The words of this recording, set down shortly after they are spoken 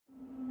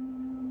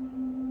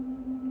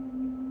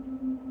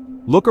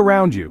Look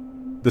around you.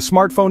 The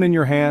smartphone in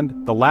your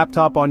hand, the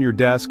laptop on your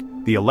desk,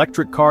 the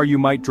electric car you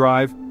might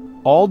drive,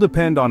 all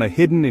depend on a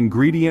hidden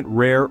ingredient: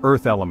 rare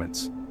earth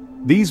elements.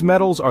 These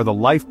metals are the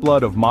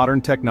lifeblood of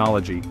modern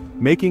technology,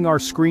 making our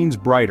screens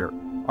brighter,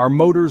 our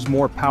motors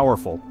more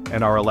powerful,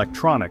 and our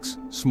electronics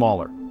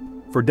smaller.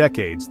 For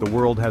decades, the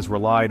world has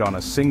relied on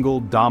a single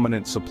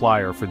dominant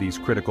supplier for these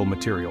critical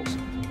materials: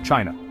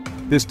 China.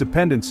 This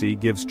dependency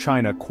gives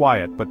China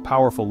quiet but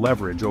powerful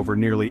leverage over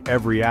nearly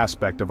every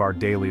aspect of our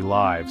daily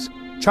lives.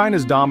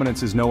 China's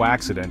dominance is no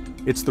accident,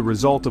 it's the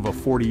result of a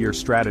 40-year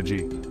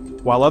strategy.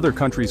 While other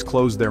countries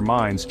closed their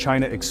minds,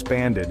 China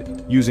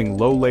expanded, using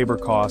low labor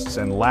costs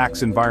and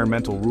lax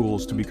environmental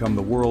rules to become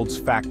the world's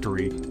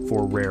factory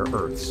for rare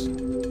earths.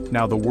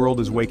 Now the world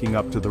is waking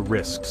up to the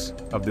risks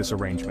of this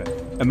arrangement.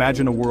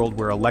 Imagine a world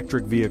where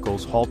electric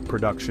vehicles halt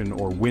production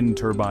or wind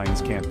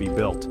turbines can't be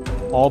built,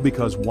 all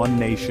because one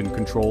nation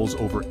controls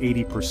over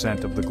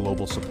 80% of the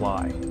global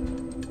supply.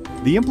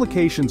 The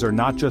implications are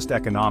not just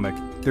economic,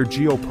 they're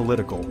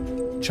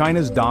geopolitical.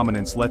 China's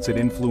dominance lets it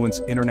influence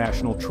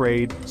international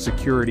trade,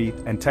 security,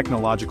 and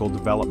technological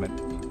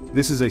development.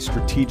 This is a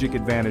strategic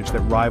advantage that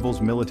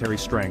rivals military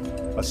strength,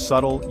 a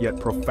subtle yet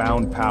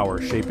profound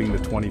power shaping the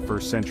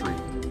 21st century.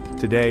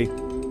 Today,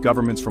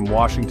 governments from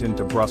Washington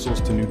to Brussels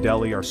to New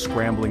Delhi are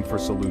scrambling for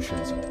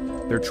solutions.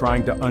 They're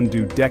trying to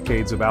undo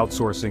decades of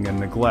outsourcing and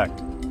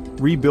neglect.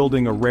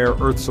 Rebuilding a rare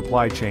earth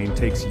supply chain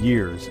takes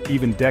years,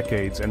 even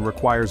decades, and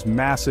requires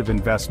massive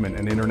investment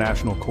and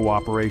international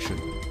cooperation.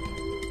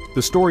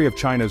 The story of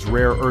China's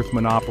rare earth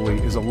monopoly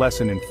is a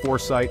lesson in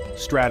foresight,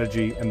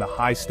 strategy, and the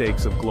high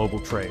stakes of global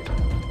trade.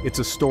 It's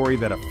a story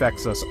that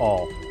affects us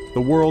all.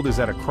 The world is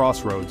at a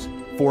crossroads,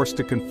 forced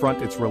to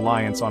confront its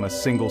reliance on a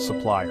single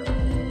supplier.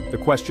 The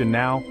question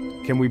now,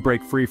 can we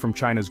break free from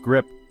China's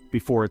grip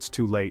before it's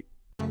too late?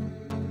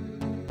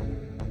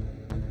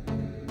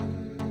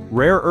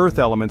 Rare earth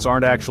elements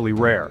aren't actually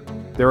rare.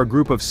 They're a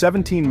group of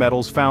 17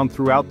 metals found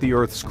throughout the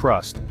Earth's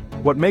crust.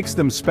 What makes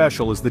them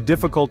special is the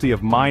difficulty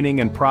of mining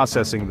and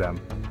processing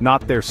them,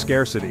 not their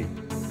scarcity.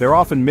 They're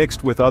often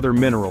mixed with other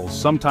minerals,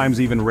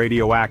 sometimes even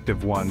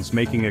radioactive ones,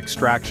 making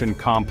extraction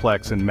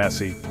complex and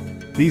messy.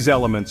 These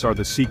elements are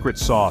the secret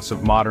sauce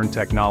of modern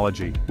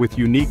technology, with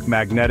unique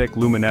magnetic,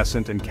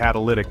 luminescent, and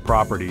catalytic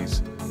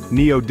properties.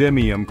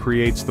 Neodymium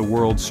creates the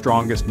world's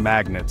strongest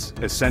magnets,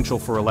 essential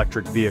for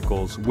electric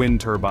vehicles,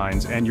 wind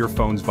turbines, and your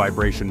phone's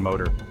vibration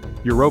motor.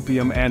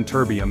 Europium and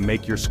terbium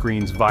make your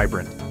screens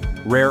vibrant.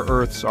 Rare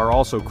earths are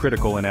also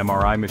critical in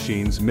MRI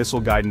machines,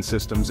 missile guidance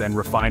systems, and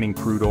refining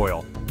crude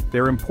oil.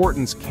 Their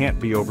importance can't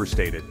be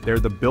overstated. They're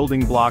the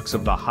building blocks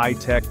of the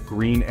high-tech,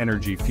 green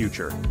energy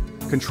future.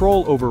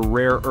 Control over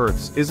rare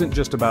earths isn't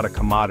just about a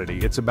commodity,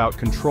 it's about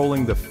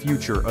controlling the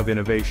future of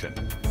innovation.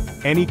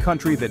 Any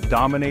country that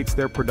dominates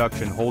their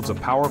production holds a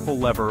powerful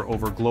lever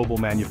over global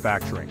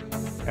manufacturing.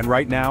 And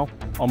right now,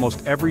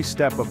 almost every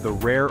step of the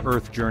rare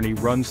earth journey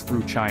runs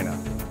through China.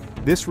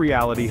 This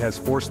reality has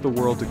forced the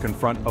world to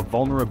confront a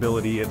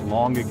vulnerability it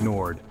long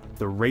ignored.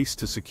 The race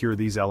to secure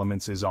these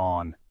elements is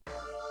on.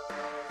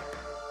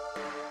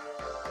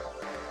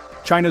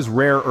 China's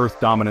rare earth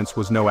dominance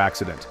was no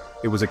accident.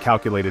 It was a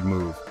calculated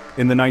move.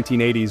 In the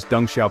 1980s,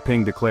 Deng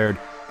Xiaoping declared,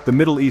 "The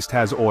Middle East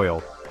has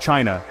oil,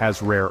 China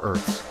has rare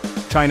earths."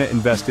 China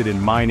invested in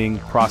mining,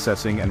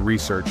 processing, and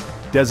research,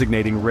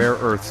 designating rare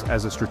earths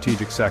as a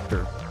strategic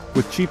sector.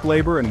 With cheap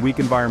labor and weak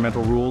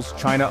environmental rules,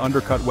 China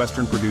undercut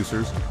Western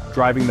producers,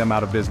 driving them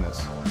out of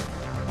business.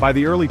 By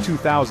the early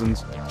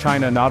 2000s,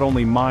 China not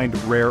only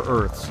mined rare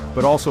earths,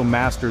 but also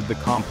mastered the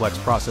complex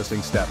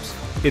processing steps.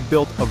 It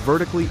built a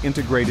vertically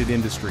integrated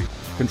industry,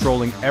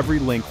 controlling every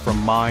link from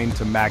mine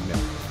to magnet.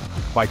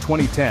 By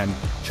 2010,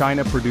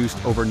 China produced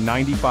over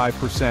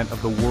 95%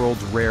 of the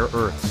world's rare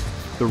earths.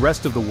 The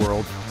rest of the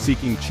world,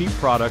 seeking cheap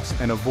products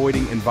and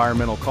avoiding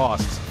environmental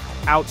costs,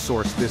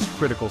 outsourced this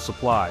critical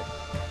supply.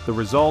 The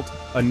result,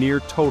 a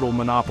near-total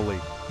monopoly.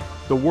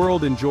 The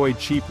world enjoyed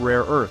cheap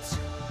rare earths,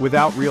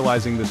 without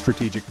realizing the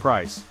strategic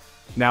price.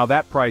 Now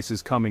that price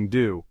is coming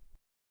due.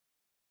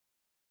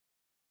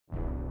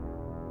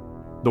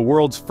 The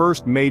world's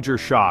first major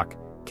shock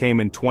came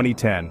in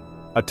 2010.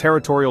 A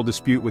territorial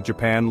dispute with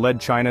Japan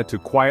led China to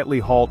quietly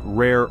halt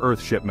rare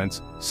earth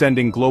shipments,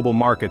 sending global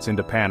markets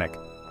into panic.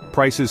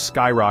 Prices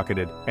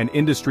skyrocketed, and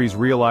industries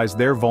realized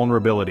their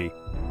vulnerability.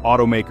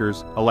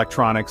 Automakers,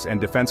 electronics,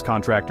 and defense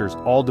contractors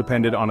all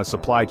depended on a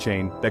supply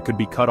chain that could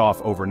be cut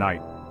off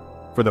overnight.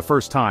 For the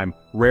first time,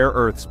 rare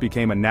earths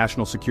became a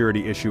national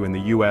security issue in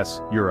the US,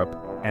 Europe,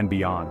 and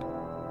beyond.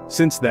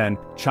 Since then,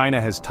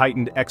 China has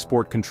tightened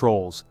export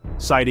controls,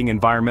 citing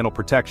environmental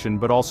protection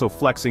but also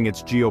flexing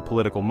its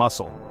geopolitical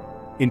muscle.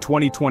 In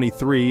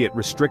 2023, it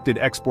restricted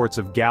exports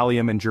of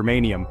gallium and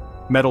germanium,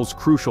 metals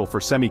crucial for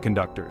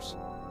semiconductors.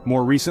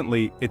 More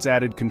recently, it's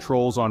added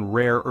controls on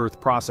rare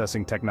earth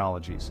processing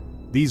technologies.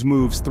 These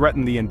moves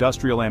threaten the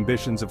industrial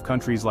ambitions of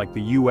countries like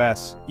the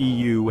US,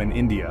 EU, and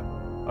India.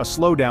 A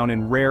slowdown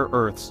in rare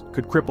earths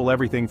could cripple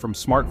everything from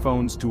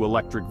smartphones to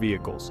electric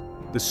vehicles.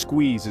 The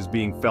squeeze is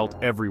being felt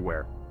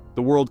everywhere.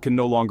 The world can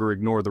no longer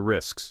ignore the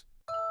risks.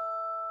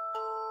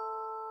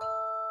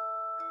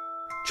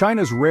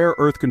 China's rare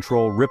earth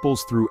control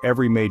ripples through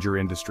every major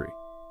industry.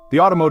 The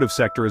automotive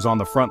sector is on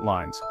the front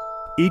lines.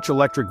 Each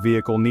electric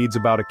vehicle needs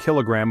about a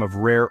kilogram of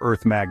rare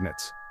earth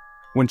magnets.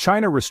 When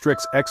China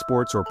restricts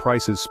exports or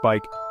prices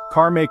spike,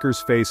 car makers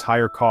face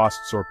higher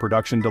costs or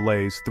production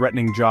delays,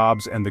 threatening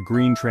jobs and the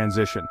green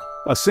transition.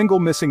 A single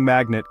missing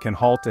magnet can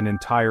halt an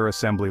entire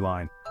assembly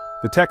line.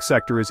 The tech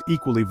sector is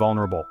equally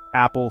vulnerable.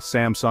 Apple,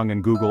 Samsung,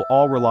 and Google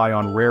all rely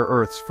on rare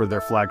earths for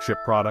their flagship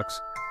products.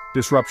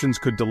 Disruptions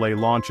could delay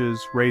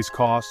launches, raise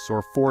costs,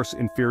 or force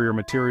inferior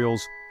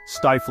materials,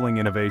 stifling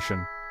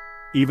innovation.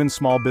 Even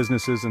small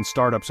businesses and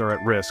startups are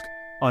at risk,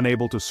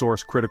 unable to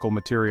source critical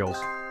materials.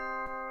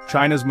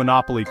 China's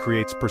monopoly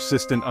creates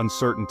persistent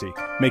uncertainty,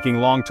 making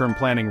long-term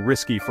planning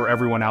risky for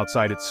everyone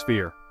outside its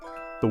sphere.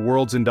 The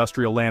world's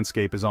industrial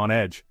landscape is on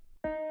edge.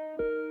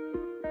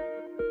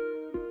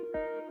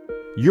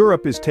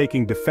 Europe is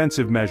taking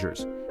defensive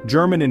measures.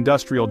 German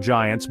industrial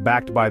giants,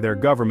 backed by their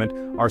government,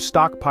 are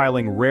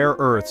stockpiling rare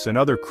earths and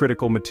other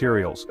critical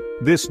materials.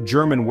 This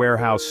German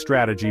warehouse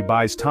strategy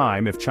buys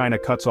time if China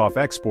cuts off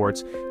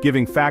exports,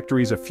 giving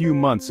factories a few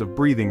months of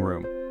breathing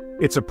room.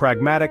 It's a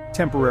pragmatic,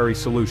 temporary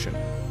solution.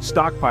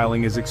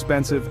 Stockpiling is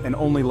expensive and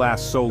only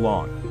lasts so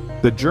long.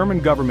 The German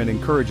government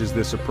encourages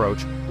this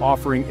approach,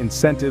 offering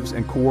incentives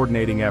and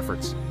coordinating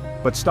efforts.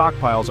 But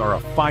stockpiles are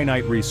a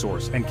finite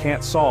resource and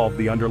can't solve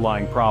the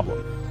underlying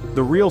problem.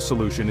 The real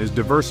solution is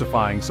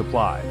diversifying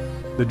supply.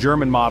 The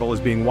German model is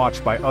being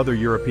watched by other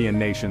European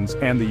nations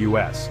and the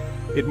US.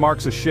 It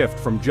marks a shift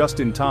from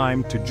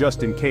just-in-time to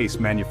just-in-case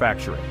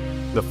manufacturing.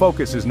 The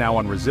focus is now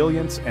on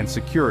resilience and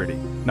security,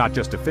 not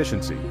just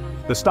efficiency.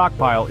 The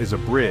stockpile is a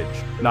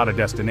bridge, not a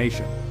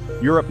destination.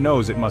 Europe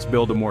knows it must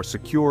build a more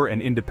secure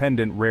and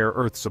independent rare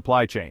earth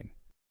supply chain.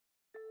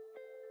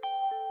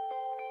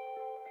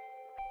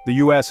 The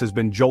US has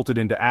been jolted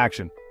into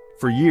action.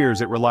 For years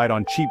it relied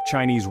on cheap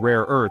Chinese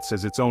rare earths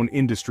as its own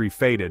industry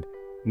faded.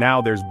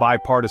 Now there's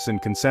bipartisan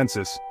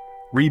consensus.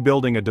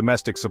 Rebuilding a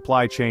domestic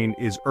supply chain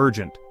is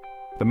urgent.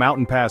 The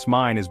Mountain Pass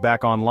mine is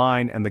back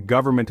online and the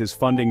government is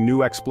funding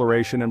new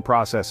exploration and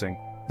processing.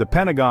 The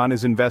Pentagon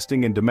is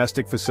investing in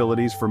domestic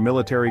facilities for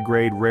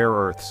military-grade rare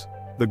earths.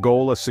 The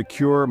goal: a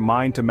secure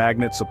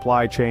mine-to-magnet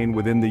supply chain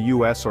within the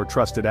US or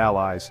trusted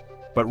allies.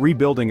 But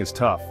rebuilding is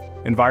tough.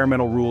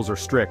 Environmental rules are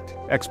strict,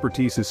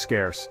 expertise is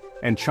scarce,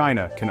 and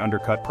China can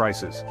undercut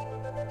prices.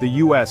 The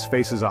US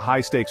faces a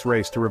high-stakes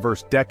race to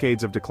reverse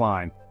decades of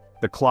decline.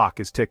 The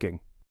clock is ticking.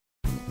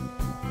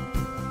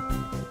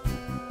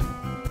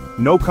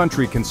 No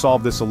country can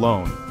solve this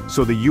alone,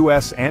 so the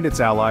US and its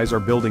allies are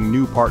building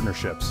new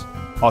partnerships.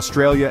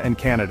 Australia and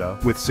Canada,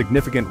 with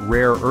significant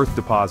rare earth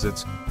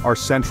deposits, are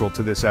central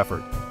to this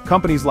effort.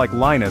 Companies like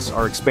Lynas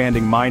are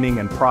expanding mining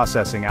and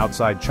processing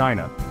outside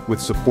China, with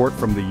support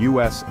from the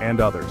US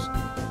and others.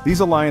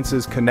 These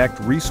alliances connect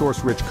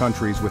resource-rich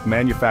countries with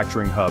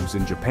manufacturing hubs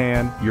in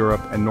Japan,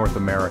 Europe, and North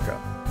America.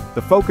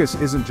 The focus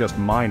isn't just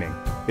mining,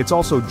 it's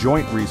also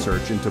joint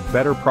research into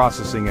better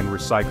processing and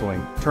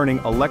recycling, turning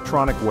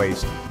electronic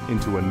waste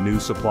into a new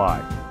supply.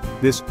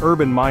 This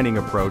urban mining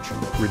approach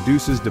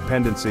reduces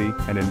dependency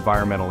and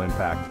environmental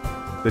impact.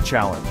 The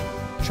challenge: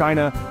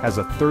 China has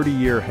a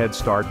 30-year head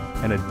start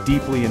and a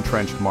deeply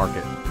entrenched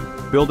market.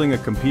 Building a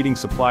competing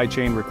supply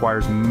chain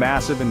requires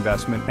massive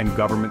investment and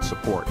government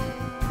support.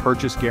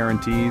 Purchase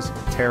guarantees,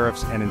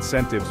 tariffs, and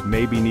incentives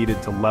may be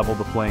needed to level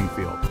the playing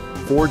field.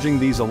 Forging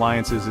these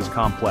alliances is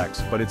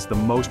complex, but it's the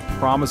most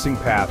promising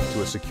path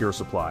to a secure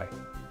supply.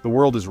 The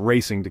world is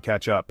racing to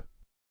catch up.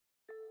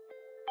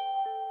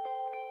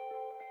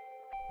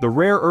 The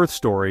rare earth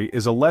story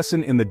is a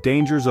lesson in the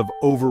dangers of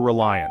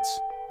over-reliance.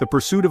 The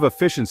pursuit of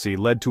efficiency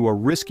led to a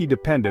risky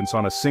dependence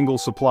on a single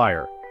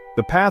supplier.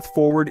 The path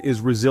forward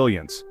is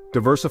resilience,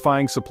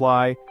 diversifying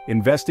supply,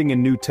 investing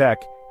in new tech,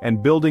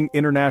 and building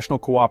international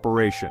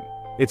cooperation.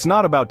 It's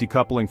not about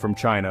decoupling from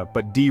China,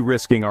 but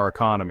de-risking our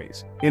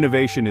economies.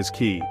 Innovation is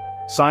key.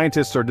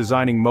 Scientists are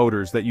designing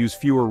motors that use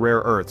fewer rare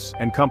earths,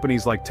 and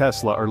companies like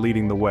Tesla are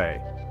leading the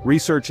way.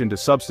 Research into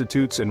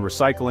substitutes and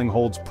recycling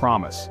holds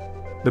promise.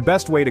 The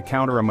best way to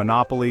counter a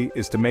monopoly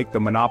is to make the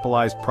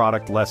monopolized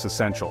product less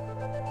essential.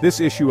 This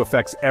issue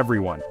affects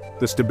everyone: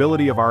 the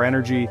stability of our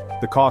energy,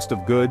 the cost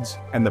of goods,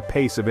 and the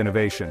pace of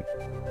innovation.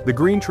 The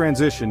green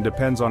transition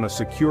depends on a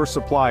secure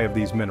supply of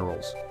these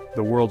minerals.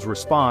 The world's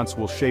response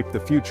will shape the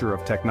future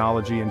of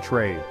technology and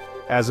trade.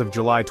 As of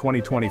July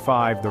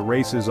 2025, the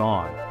race is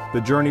on.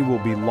 The journey will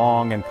be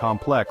long and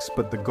complex,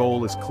 but the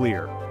goal is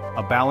clear: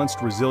 a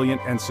balanced, resilient,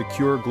 and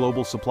secure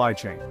global supply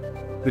chain.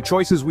 The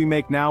choices we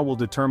make now will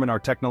determine our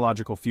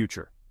technological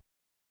future.